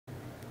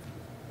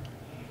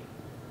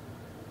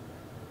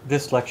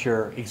This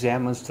lecture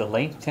examines the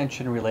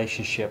length-tension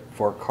relationship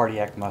for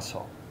cardiac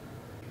muscle.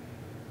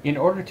 In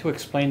order to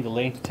explain the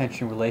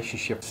length-tension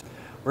relationships,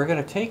 we're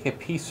going to take a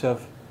piece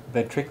of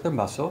ventricular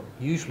muscle.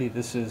 Usually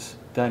this is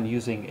done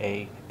using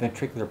a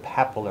ventricular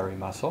papillary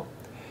muscle.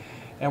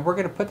 And we're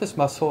going to put this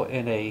muscle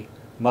in a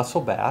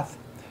muscle bath,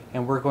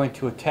 and we're going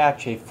to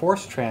attach a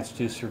force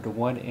transducer to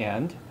one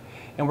end.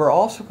 And we're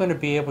also going to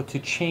be able to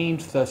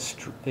change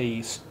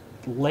the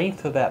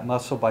length of that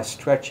muscle by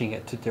stretching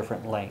it to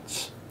different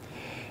lengths.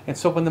 And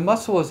so when the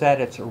muscle is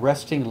at its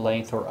resting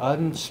length or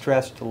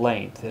unstressed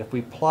length, if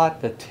we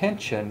plot the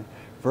tension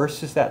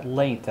versus that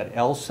length at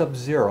L sub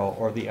 0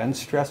 or the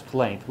unstressed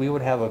length, we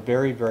would have a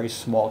very, very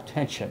small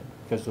tension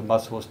because the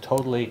muscle is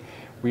totally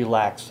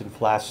relaxed and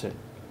flaccid.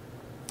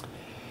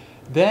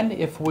 Then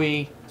if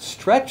we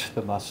stretch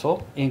the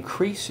muscle,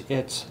 increase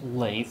its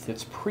length,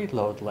 its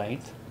preload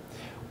length,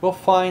 we'll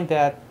find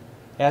that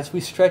as we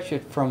stretch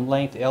it from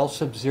length L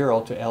sub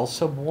 0 to L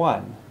sub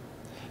 1,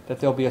 that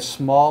there'll be a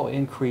small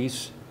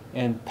increase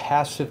in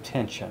passive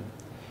tension.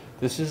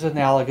 This is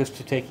analogous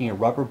to taking a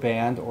rubber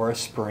band or a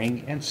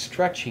spring and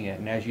stretching it.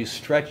 And as you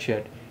stretch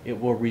it,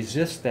 it will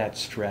resist that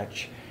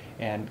stretch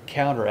and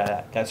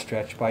counteract that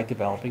stretch by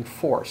developing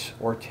force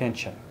or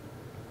tension.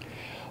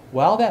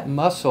 While that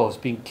muscle is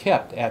being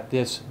kept at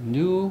this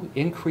new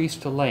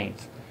increased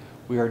length,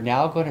 we are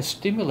now going to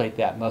stimulate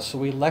that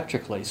muscle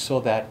electrically so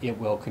that it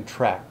will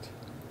contract.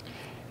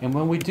 And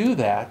when we do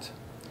that,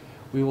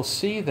 we will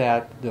see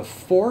that the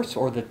force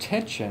or the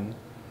tension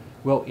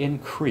will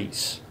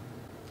increase.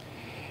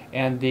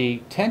 And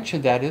the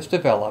tension that is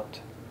developed,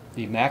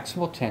 the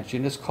maximal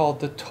tension, is called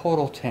the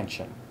total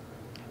tension.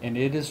 And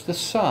it is the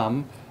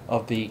sum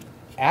of the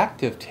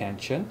active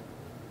tension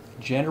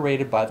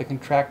generated by the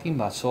contracting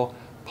muscle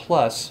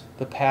plus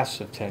the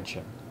passive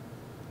tension.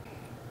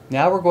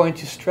 Now we're going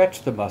to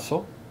stretch the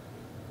muscle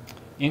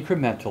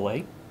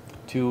incrementally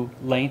to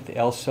length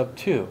L sub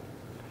 2.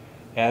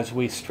 As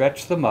we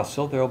stretch the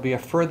muscle, there will be a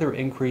further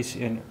increase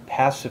in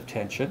passive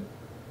tension.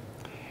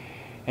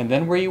 And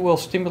then we will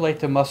stimulate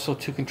the muscle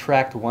to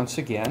contract once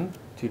again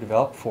to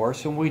develop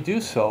force. And when we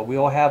do so, we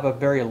will have a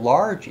very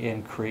large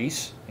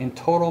increase in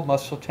total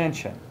muscle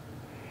tension.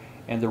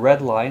 And the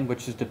red line,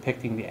 which is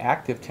depicting the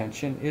active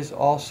tension, is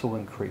also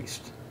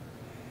increased.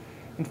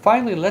 And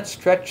finally, let's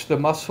stretch the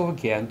muscle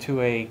again to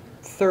a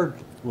third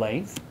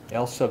length,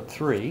 L sub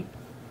 3.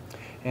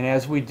 And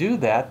as we do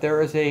that,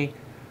 there is a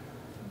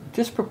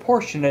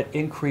disproportionate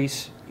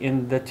increase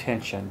in the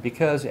tension,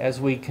 because as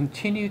we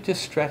continue to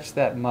stretch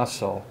that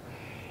muscle,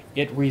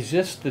 it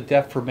resists the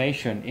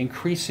deformation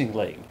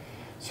increasingly.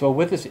 So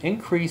with this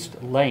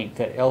increased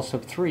length at L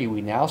sub 3,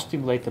 we now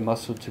stimulate the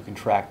muscle to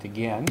contract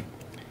again,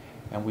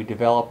 and we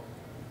develop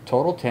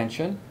total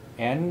tension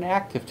and an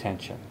active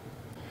tension.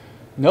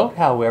 Note,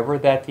 however,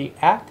 that the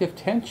active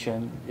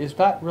tension is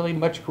not really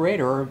much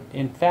greater, or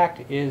in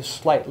fact is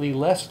slightly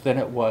less than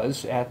it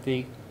was at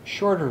the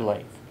shorter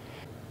length.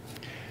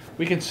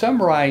 We can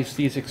summarize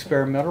these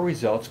experimental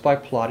results by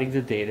plotting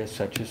the data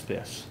such as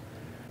this.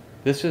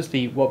 This is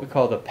what we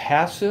call the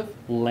passive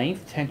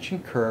length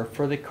tension curve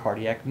for the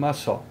cardiac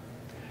muscle.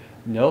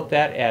 Note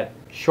that at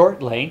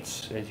short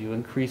lengths, as you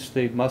increase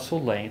the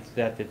muscle length,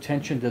 that the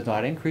tension does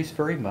not increase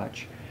very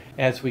much.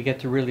 As we get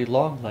to really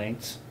long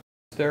lengths,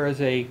 there is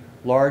a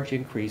large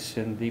increase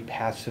in the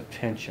passive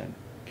tension,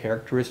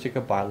 characteristic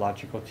of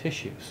biological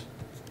tissues.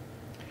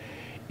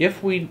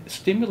 If we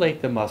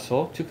stimulate the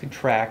muscle to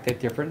contract at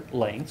different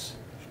lengths,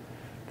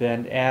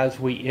 then as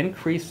we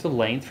increase the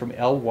length from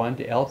L1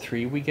 to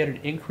L3, we get an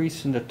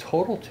increase in the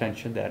total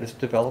tension that is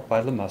developed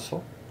by the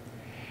muscle.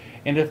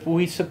 And if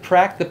we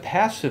subtract the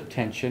passive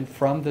tension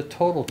from the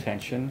total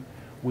tension,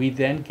 we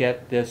then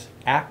get this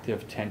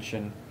active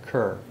tension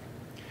curve.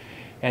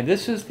 And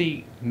this is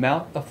the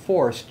amount of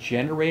force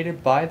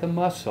generated by the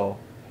muscle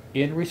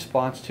in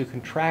response to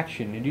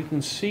contraction. And you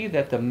can see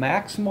that the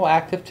maximal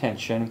active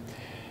tension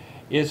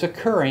is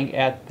occurring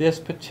at this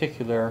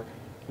particular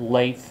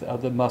length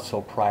of the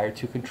muscle prior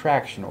to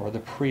contraction, or the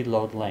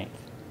preload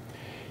length.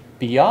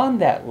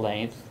 Beyond that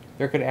length,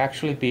 there could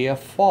actually be a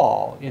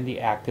fall in the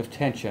active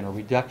tension or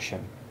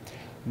reduction.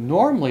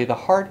 Normally, the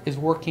heart is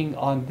working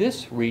on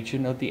this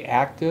region of the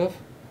active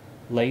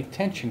length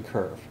tension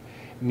curve,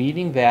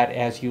 meaning that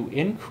as you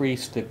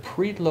increase the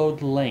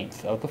preload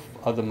length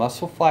of the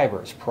muscle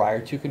fibers prior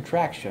to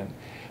contraction,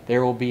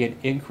 there will be an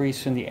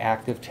increase in the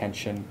active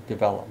tension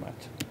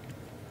development.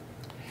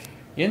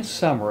 In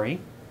summary,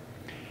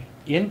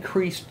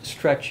 increased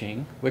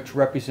stretching, which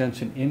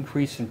represents an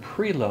increase in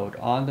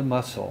preload on the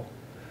muscle,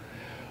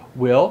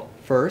 will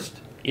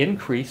first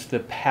increase the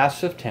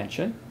passive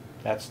tension,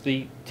 that's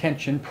the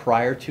tension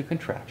prior to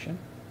contraction,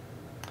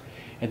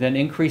 and then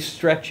increased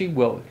stretching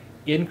will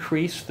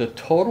increase the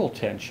total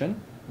tension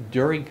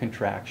during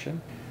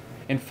contraction,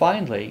 and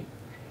finally,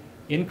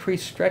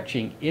 increased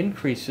stretching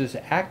increases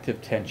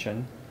active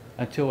tension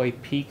until a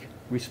peak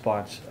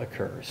response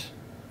occurs.